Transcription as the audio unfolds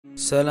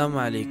Salam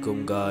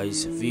alaikum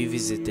guys, we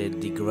visited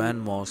the Grand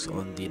Mosque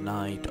on the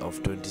night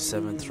of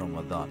 27th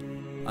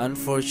Ramadan.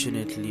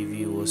 Unfortunately,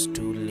 we was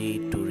too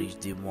late to reach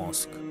the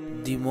mosque.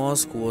 The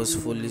mosque was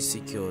fully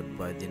secured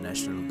by the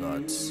National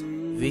Guards.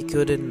 We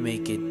couldn't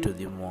make it to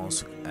the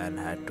mosque and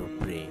had to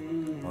pray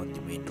on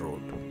the main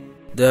road.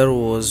 There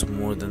was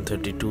more than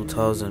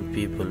 32,000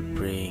 people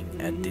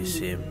praying at the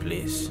same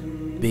place.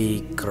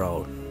 Big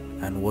crowd.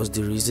 And what's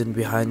the reason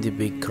behind the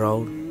big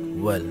crowd?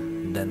 Well,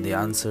 then the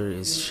answer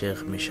is Sheikh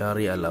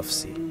Meshari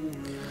Al-Afasy.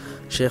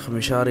 Sheikh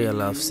Meshari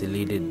Al-Afasy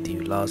led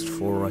the last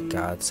 4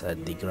 rakats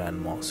at the Grand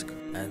Mosque,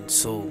 and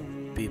so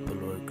people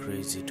were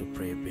crazy to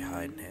pray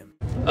behind him.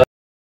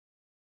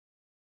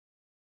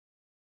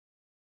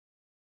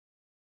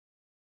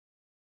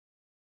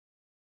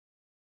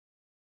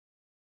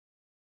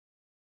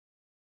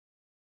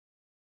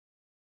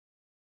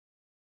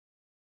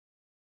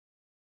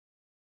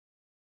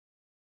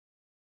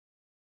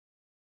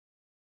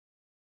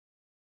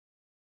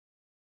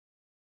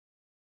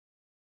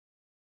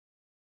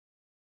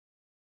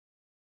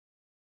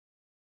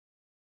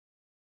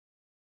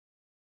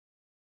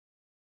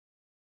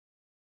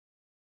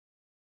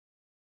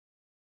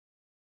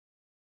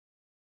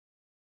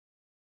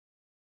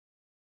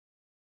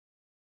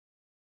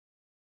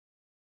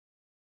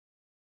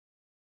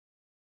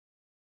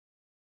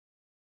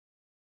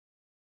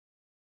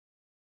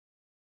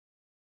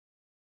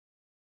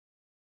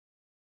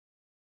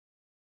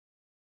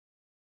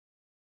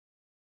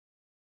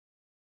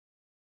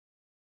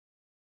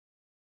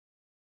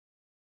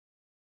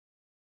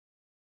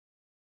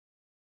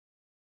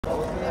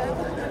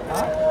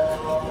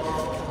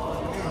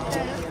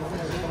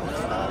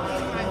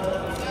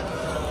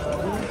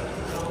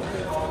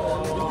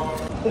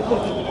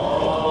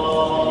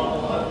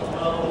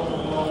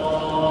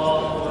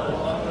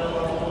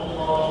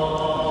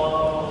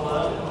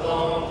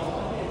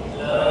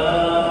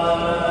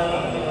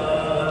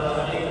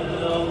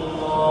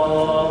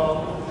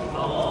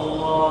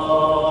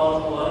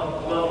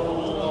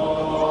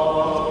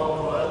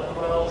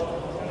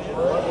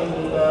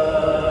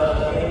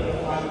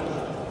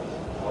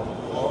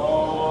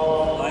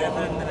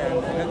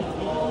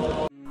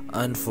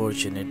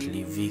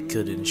 Unfortunately, we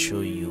couldn't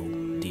show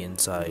you the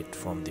inside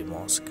from the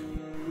mosque,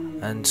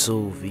 and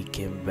so we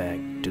came back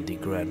to the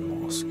Grand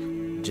Mosque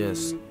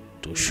just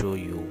to show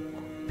you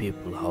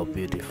people how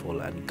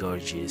beautiful and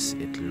gorgeous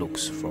it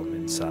looks from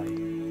inside.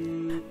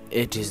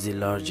 It is the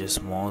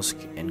largest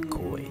mosque in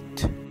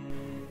Kuwait.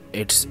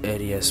 Its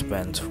area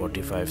spans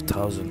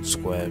 45,000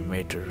 square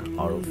meters,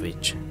 out of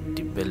which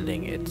the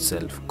building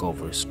itself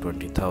covers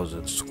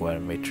 20,000 square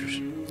meters.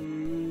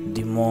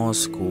 The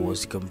mosque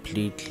was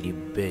completely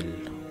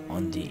built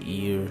on the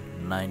year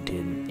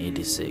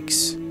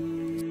 1986.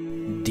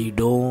 The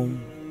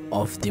dome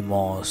of the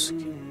mosque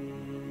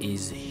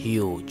is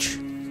huge.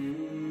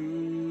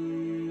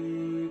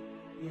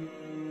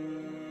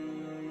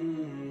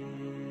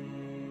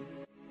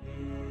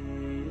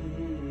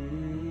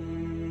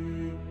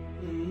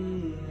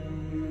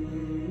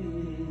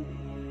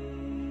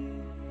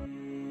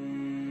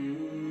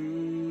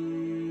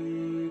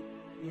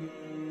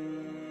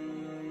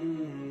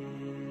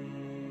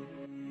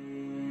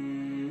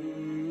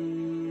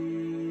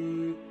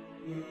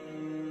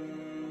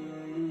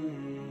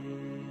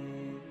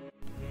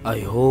 I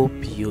hope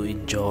you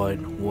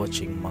enjoyed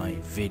watching my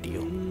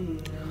video.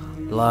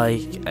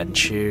 Like and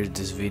share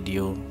this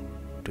video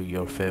to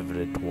your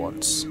favorite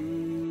ones.